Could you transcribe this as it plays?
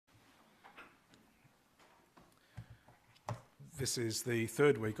This is the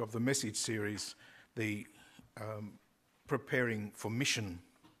third week of the message series, the Preparing for Mission.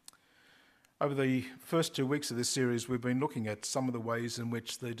 Over the first 2 weeks of this series, we've been looking at some of the ways in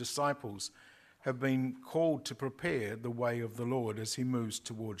which the disciples have been called to prepare the way of the Lord as he moves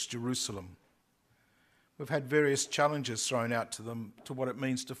towards Jerusalem. We've had various challenges thrown out to them to what it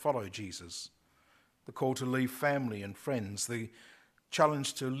means to follow Jesus. The call to leave family and friends, the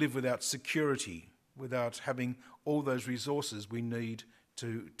challenge to live without security, without having all those resources we need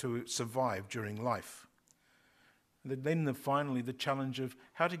to survive during life. And then finally the challenge of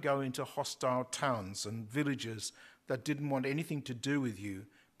how to go into hostile towns and villages that didn't want anything to do with you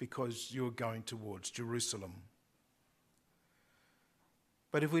because you were going towards Jerusalem.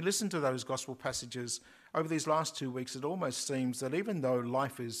 But if we listen to those gospel passages over these last 2 weeks, it almost seems that even though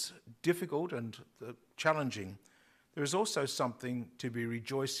life is difficult and challenging, there is also something to be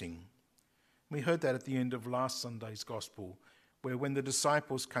rejoicing. We heard that at the end of last Sunday's gospel, where when the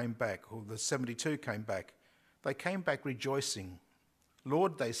disciples came back, or the 72 came back, they came back rejoicing.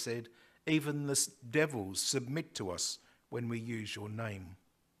 Lord, they said, even the devils submit to us when we use your name.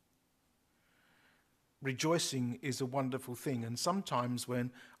 Rejoicing is a wonderful thing, and sometimes when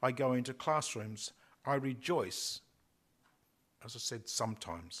I go into classrooms, I rejoice. As I said,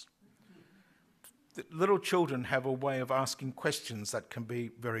 sometimes. The little children have a way of asking questions that can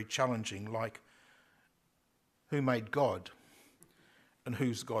be very challenging, like, who made God and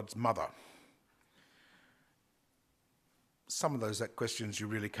who's God's mother? Some of those questions you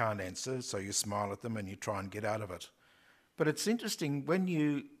really can't answer, so you smile at them and you try and get out of it. But it's interesting,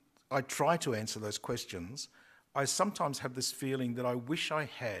 when I try to answer those questions, I sometimes have this feeling that I wish I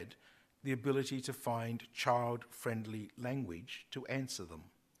had the ability to find child-friendly language to answer them.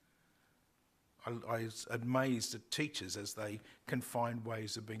 I was amazed at teachers as they can find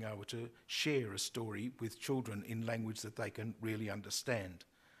ways of being able to share a story with children in language that they can really understand.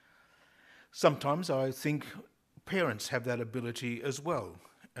 Sometimes I think parents have that ability as well,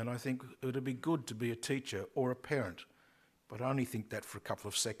 and I think it would be good to be a teacher or a parent, but I only think that for a couple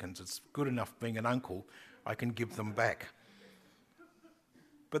of seconds. It's good enough being an uncle, I can give them back.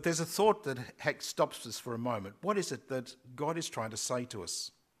 But there's a thought that stops us for a moment. What is it that God is trying to say to us?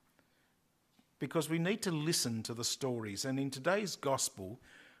 Because we need to listen to the stories. And in today's gospel,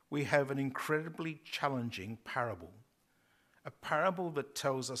 we have an incredibly challenging parable. A parable that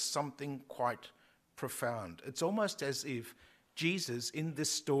tells us something quite profound. It's almost as if Jesus in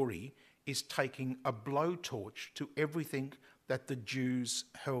this story is taking a blowtorch to everything that the Jews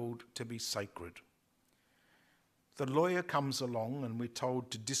held to be sacred. The lawyer comes along and we're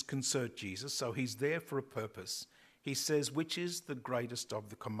told to disconcert Jesus, so he's there for a purpose. He says, which is the greatest of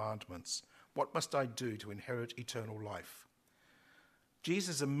the commandments? What must I do to inherit eternal life?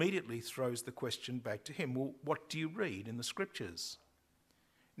 Jesus immediately throws the question back to him. Well, what do you read in the scriptures?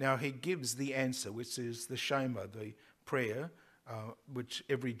 Now he gives the answer, which is the Shema, the prayer, which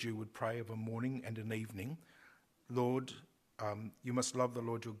every Jew would pray of a morning and an evening. Lord, you must love the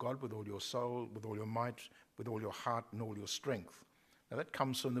Lord your God with all your soul, with all your might, with all your heart and all your strength. Now that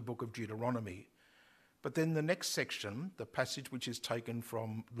comes from the book of Deuteronomy. But then the next section, the passage which is taken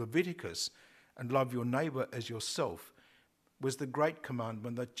from Leviticus, and love your neighbour as yourself, was the great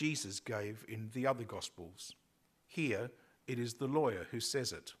commandment that Jesus gave in the other Gospels. Here, it is the lawyer who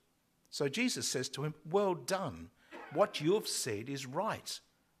says it. So Jesus says to him, well done, what you have said is right.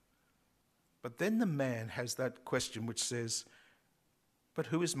 But then the man has that question which says, but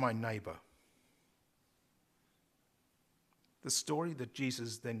who is my neighbour? The story that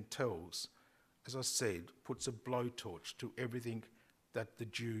Jesus then tells, as I said, puts a blowtorch to everything that the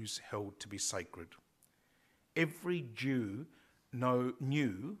Jews held to be sacred. Every Jew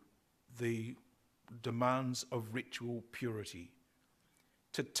knew the demands of ritual purity.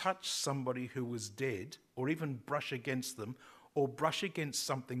 To touch somebody who was dead, or even brush against them, or brush against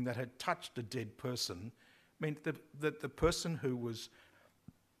something that had touched a dead person, meant that the person who was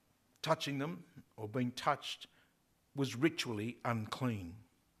touching them or being touched was ritually unclean.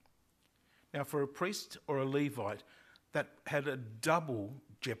 Now, for a priest or a Levite, that had a double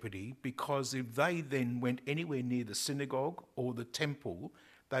jeopardy, because if they then went anywhere near the synagogue or the temple,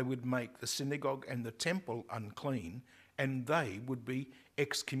 they would make the synagogue and the temple unclean, and they would be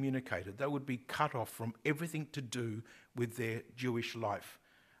excommunicated. They would be cut off from everything to do with their Jewish life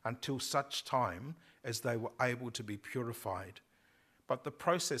until such time as they were able to be purified. But the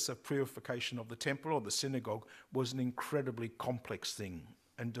process of purification of the temple or the synagogue was an incredibly complex thing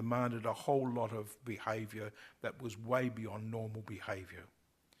and demanded a whole lot of behaviour that was way beyond normal behaviour.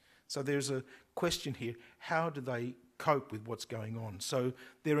 So there's a question here, how do they cope with what's going on? So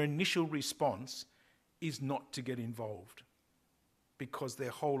their initial response is not to get involved. because their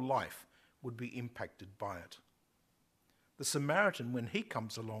whole life would be impacted by it. The Samaritan, when he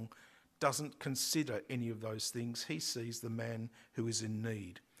comes along, doesn't consider any of those things. He sees the man who is in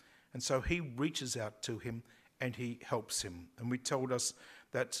need. And so he reaches out to him and he helps him. And we told us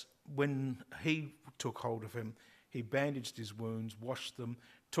that when he took hold of him, he bandaged his wounds, washed them,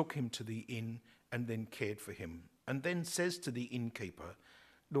 took him to the inn, and then cared for him. And then says to the innkeeper,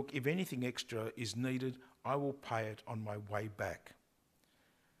 look, if anything extra is needed, I will pay it on my way back.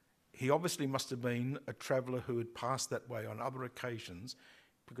 He obviously must have been a traveller who had passed that way on other occasions,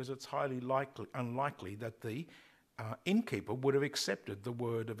 because it's highly unlikely that the innkeeper would have accepted the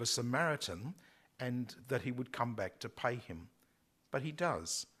word of a Samaritan and that he would come back to pay him. But he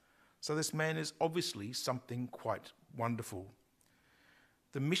does. So this man is obviously something quite wonderful.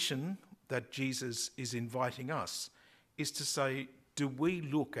 The mission that Jesus is inviting us is to say, do we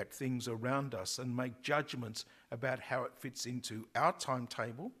look at things around us and make judgments about how it fits into our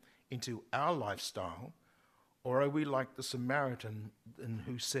timetable, into our lifestyle, or are we like the Samaritan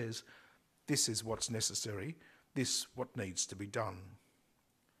who says, this is what's necessary, this what needs to be done?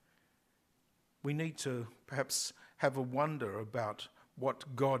 We need to perhaps have a wonder about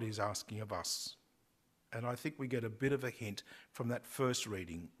what God is asking of us. And I think we get a bit of a hint from that first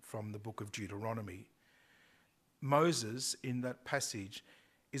reading from the book of Deuteronomy. Moses, in that passage,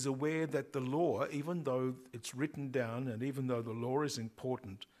 is aware that the law, even though it's written down and even though the law is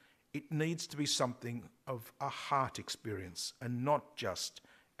important, it needs to be something of a heart experience and not just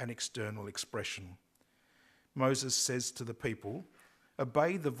an external expression. Moses says to the people,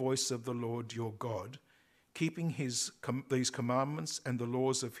 obey the voice of the Lord your God, keeping these commandments and the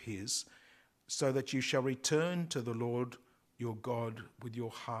laws of his, so that you shall return to the Lord your God with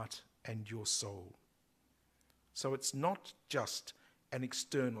your heart and your soul. So it's not just an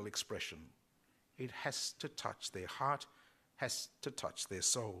external expression. It has to touch their heart, has to touch their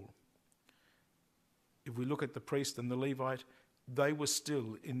soul. If we look at the priest and the Levite, they were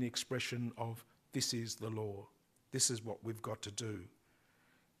still in the expression of, this is the law. This is what we've got to do.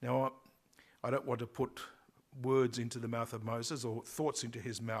 Now, I don't want to put words into the mouth of Moses or thoughts into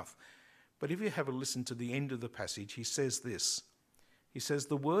his mouth, but if you have a listen to the end of the passage, he says this. He says,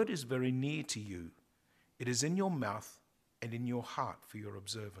 the word is very near to you. It is in your mouth and in your heart for your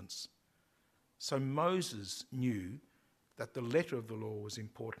observance. So Moses knew that the letter of the law was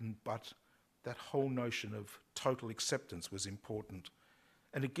important, but that whole notion of total acceptance was important.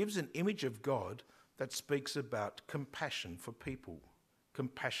 And it gives an image of God that speaks about compassion for people,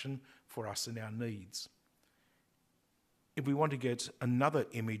 compassion for us and our needs. If we want to get another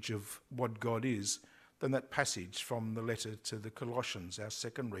image of what God is, then that passage from the letter to the Colossians, our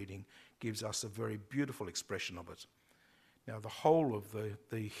second reading, gives us a very beautiful expression of it. Now, the whole of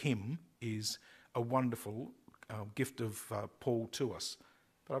the hymn is a wonderful gift of Paul to us.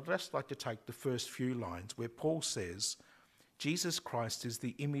 But I'd just like to take the first few lines where Paul says, Jesus Christ is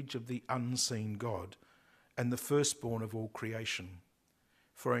the image of the unseen God and the firstborn of all creation.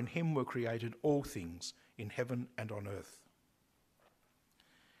 For in him were created all things in heaven and on earth.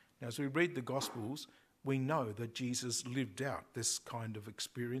 Now, as we read the Gospels, we know that Jesus lived out this kind of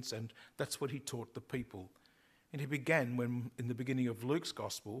experience, and that's what he taught the people. And he began in the beginning of Luke's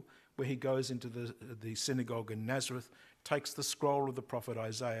Gospel, where he goes into the synagogue in Nazareth, takes the scroll of the prophet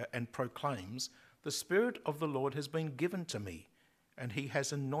Isaiah and proclaims, the Spirit of the Lord has been given to me, and he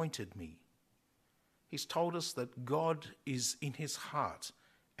has anointed me. He's told us that God is in his heart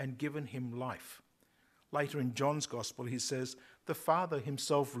and given him life. Later in John's Gospel, he says, the Father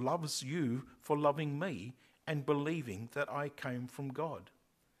himself loves you for loving me and believing that I came from God.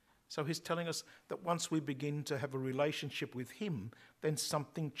 So he's telling us that once we begin to have a relationship with him, then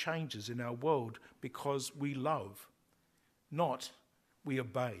something changes in our world because we love, not we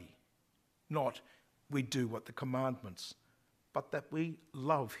obey, not we do what the commandments, but that we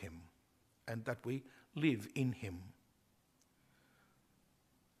love him and that we live in him.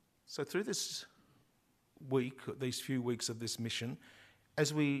 So through this week, these few weeks of this mission,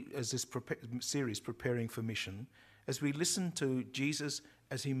 as this series preparing for mission, as we listen to Jesus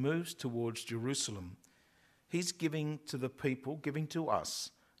as he moves towards Jerusalem, he's giving to the people, giving to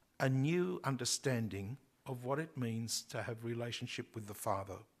us, a new understanding of what it means to have relationship with the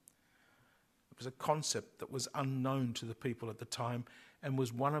Father. It was a concept that was unknown to the people at the time and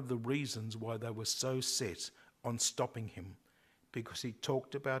was one of the reasons why they were so set on stopping him, because he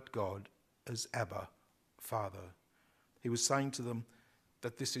talked about God as Abba, Father. He was saying to them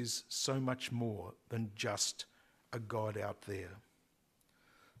that this is so much more than just a God out there.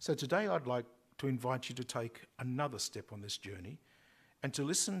 So today I'd like to invite you to take another step on this journey and to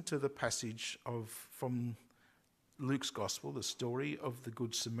listen to the passage from Luke's Gospel, the story of the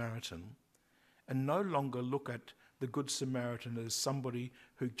Good Samaritan, and no longer look at the Good Samaritan as somebody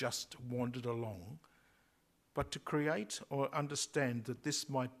who just wandered along, but to create or understand that this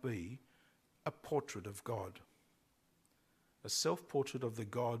might be a portrait of God, a self-portrait of the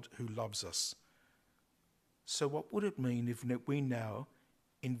God who loves us. So what would it mean if we now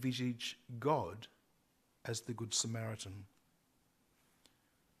envisage God as the Good Samaritan?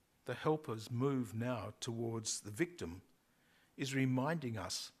 The helper's move now towards the victim is reminding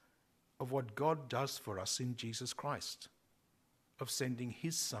us of what God does for us in Jesus Christ, of sending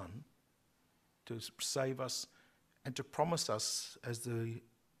his Son to save us and to promise us, as the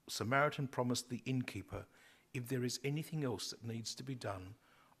Samaritan promised the innkeeper, if there is anything else that needs to be done,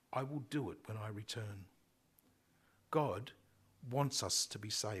 I will do it when I return. God wants us to be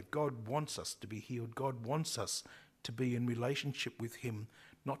saved. God wants us to be healed. God wants us to be in relationship with him,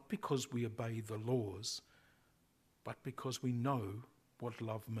 not because we obey the laws, but because we know what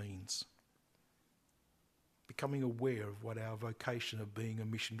love means. Becoming aware of what our vocation of being a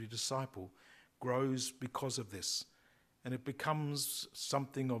missionary disciple grows because of this. And it becomes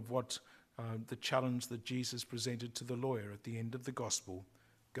something of what the challenge that Jesus presented to the lawyer at the end of the gospel: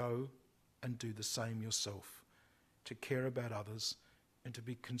 go and do the same yourself, to care about others and to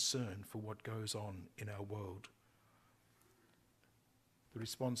be concerned for what goes on in our world. The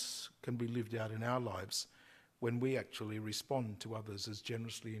response can be lived out in our lives when we actually respond to others as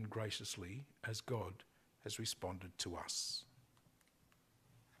generously and graciously as God has responded to us.